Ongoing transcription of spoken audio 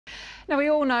Now, we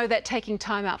all know that taking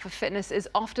time out for fitness is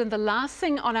often the last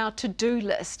thing on our to-do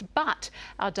list, but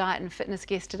our diet and fitness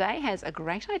guest today has a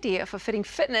great idea for fitting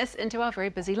fitness into our very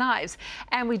busy lives.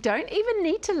 And we don't even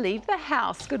need to leave the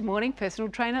house. Good morning,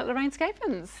 personal trainer Lorraine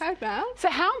Scapens. Hi, Val. So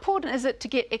how important is it to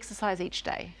get exercise each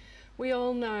day? We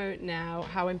all know now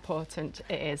how important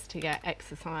it is to get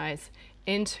exercise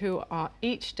into our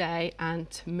each day and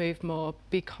to move more,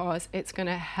 because it's going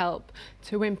to help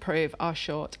to improve our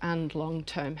short and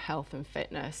long-term health and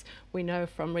fitness. We know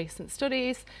from recent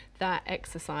studies that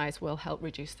exercise will help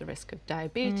reduce the risk of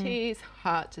diabetes,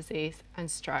 heart disease and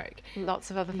stroke.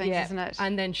 Lots of other things, isn't it?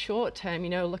 And then short term,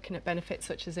 you know, looking at benefits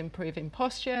such as improving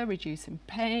posture, reducing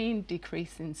pain,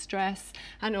 decreasing stress,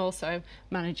 and also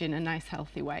managing a nice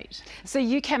healthy weight. So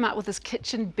you came up with this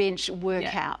kitchen bench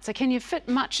workout. Yeah. So can you fit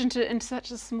much into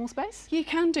such a small space? You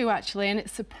can do, actually, and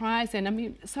it's surprising. I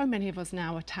mean, so many of us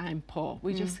now are time poor.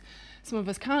 We just, some of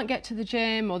us can't get to the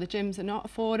gym, or the gyms are not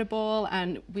affordable,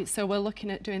 and so we're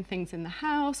looking at doing things in the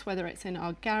house, whether it's in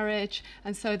our garage,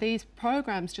 and so these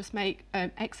programs just make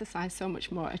exercise so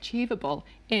much more achievable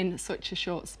in such a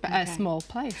small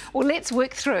place. Well, let's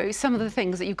work through some of the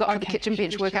things that you've got for the kitchen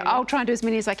bench workout. I'll try and do as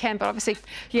many as I can, but obviously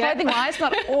clothing-wise,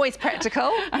 not always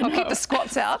practical. I'll keep the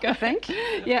squats out, I think,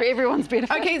 for everyone's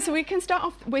benefit. Okay, so we can start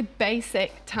off with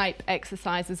basic type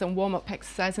exercises and warm-up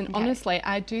exercise, and honestly,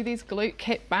 I do these glute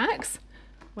kickbacks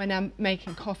when I'm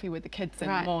making coffee with the kids in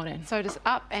the morning. So just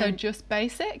up and... So just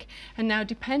basic. And now,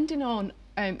 depending on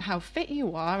how fit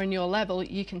you are and your level,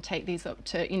 you can take these up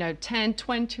to, you know, 10,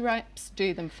 20 reps,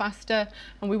 do them faster,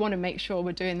 and we want to make sure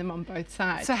we're doing them on both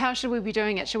sides. So how should we be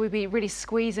doing it? Should we be really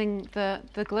squeezing the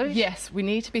glute? Yes, we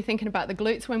need to be thinking about the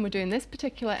glutes when we're doing this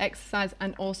particular exercise,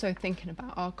 and also thinking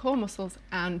about our core muscles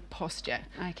and posture.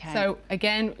 Okay. So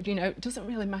again, you know, it doesn't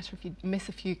really matter if you miss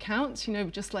a few counts, you know,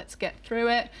 just let's get through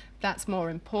it. That's more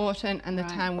important, and the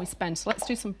time we spend. So let's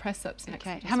do some press-ups next.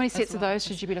 Okay. How many sets of those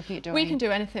should you be looking at doing? We can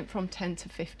do anything from 10 to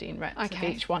 15 reps of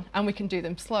each one, and we can do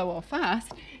them slow or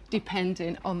fast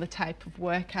depending on the type of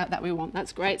workout that we want.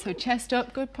 That's great. So chest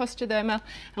up, good posture there, Mel,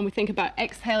 and we think about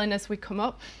exhaling as we come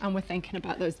up, and we're thinking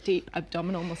about those deep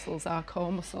abdominal muscles, our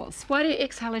core muscles. Why do you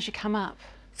exhale as you come up?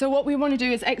 So what we want to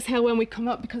do is exhale when we come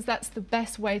up, because that's the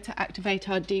best way to activate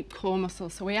our deep core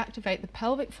muscles. So we activate the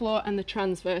pelvic floor and the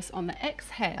transverse on the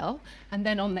exhale, and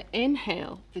then on the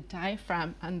inhale, the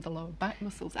diaphragm and the lower back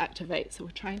muscles activate. So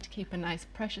we're trying to keep a nice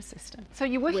pressure system. So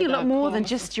you're working a lot more than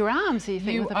just your arms, so you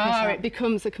think, with the press up? It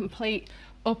becomes a complete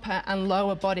upper and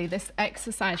lower body. This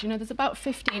exercise, you know, there's about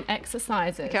 15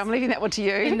 exercises. Okay, I'm leaving that one to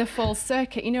you. In the full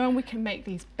circuit, you know, and we can make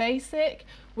these basic,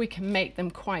 we can make them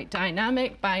quite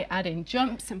dynamic by adding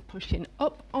jumps and pushing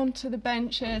up onto the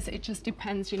benches. It just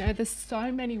depends, you know, there's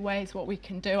so many ways what we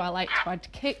can do. I like to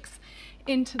add kicks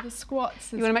into the squats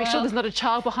as well. You want to make sure there's not a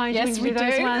child behind you when you do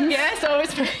those ones? Yes,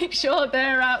 always make sure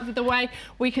they're out of the way.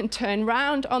 We can turn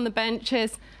round on the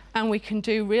benches, and we can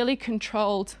do really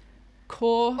controlled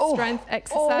core strength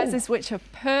exercises, which are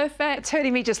perfect. It's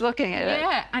hurting me just looking at it.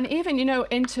 Yeah, and even, you know,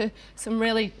 into some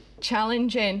really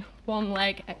challenging one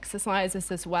leg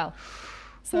exercises as well.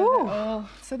 So,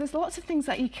 so there's lots of things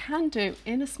that you can do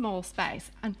in a small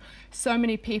space, and so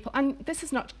many people, and this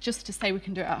is not just to say we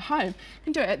can do it at home, you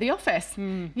can do it at the office,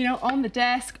 you know, on the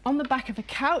desk, on the back of a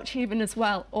couch even as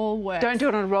well, all works. Don't do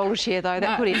it on a roller chair though,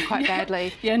 that could end quite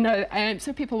badly. Yeah, no,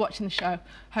 so people watching the show,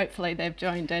 hopefully they've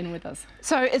joined in with us.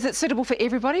 So is it suitable for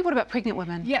everybody? What about pregnant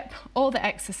women? Yep, all the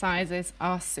exercises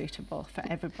are suitable for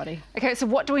everybody. Okay, so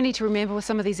what do we need to remember with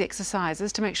some of these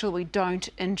exercises to make sure that we don't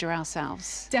injure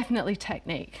ourselves? Definitely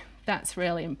technique. That's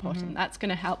really important. That's going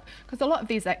to help, because a lot of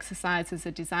these exercises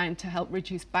are designed to help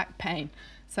reduce back pain.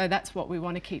 So that's what we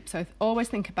want to keep. So always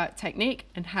think about technique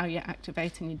and how you're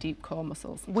activating your deep core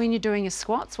muscles. When you're doing your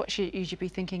squats, what should you be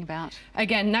thinking about?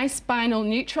 Again, nice spinal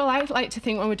neutral. I like to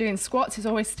think when we're doing squats is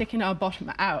always sticking our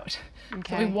bottom out.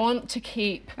 Okay. So we want to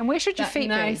keep and where should your feet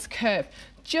nice be? Curve.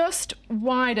 Just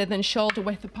wider than shoulder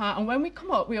width apart, and when we come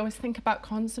up we always think about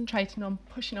concentrating on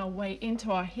pushing our way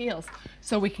into our heels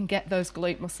so we can get those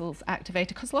glute muscles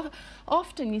activated, because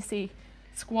often you see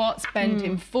squats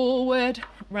bending forward,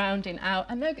 rounding out,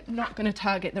 and they're not going to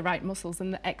target the right muscles,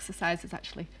 and the exercises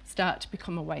actually start to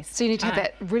become a waste. So you need to have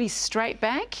that really straight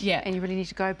back, and you really need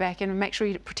to go back and make sure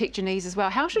you protect your knees as well.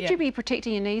 How should you be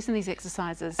protecting your knees in these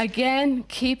exercises? Again,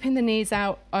 keeping the knees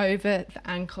out over the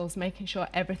ankles, making sure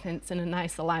everything's in a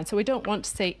nice line. So we don't want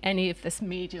to see any of this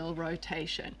medial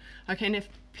rotation. Okay, and if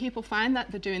people find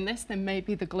that they're doing this, then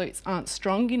maybe the glutes aren't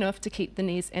strong enough to keep the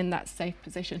knees in that safe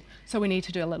position. So we need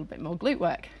to do a little bit more glute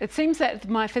work. It seems that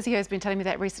my physio has been telling me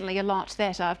that recently a lot,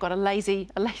 that I've got a lazy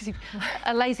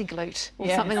glute or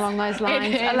something along those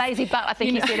lines. A lazy butt, I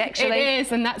think you said, actually. It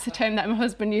is, and that's a term that my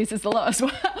husband uses a lot as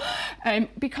well.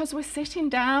 Because we're sitting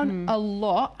down a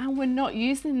lot and we're not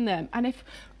using them. And if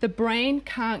the brain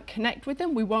can't connect with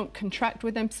them, we won't contract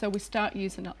with them, so we start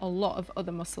using a lot of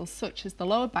other muscles, such as the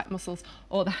lower back muscles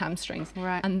or the hamstrings.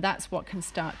 Right. And that's what can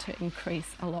start to increase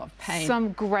a lot of pain.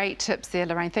 Some great tips there,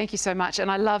 Lorraine. Thank you so much.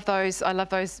 And I love those. I love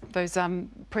those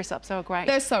press-ups. They were great.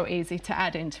 They're so easy to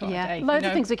add into our day. Loads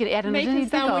of things we could add in. Making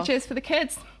sandwiches for the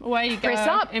kids. Away you go. Press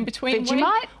up. In between. Waiting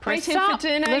for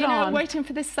dinner. Waiting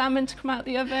for this salmon to come out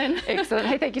the oven. Excellent.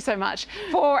 Hey, thank you so much.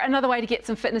 For another way to get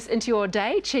some fitness into your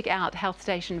day, check out Health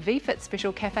Station VFit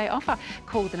special cafe offer.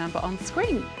 Call the number on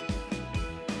screen.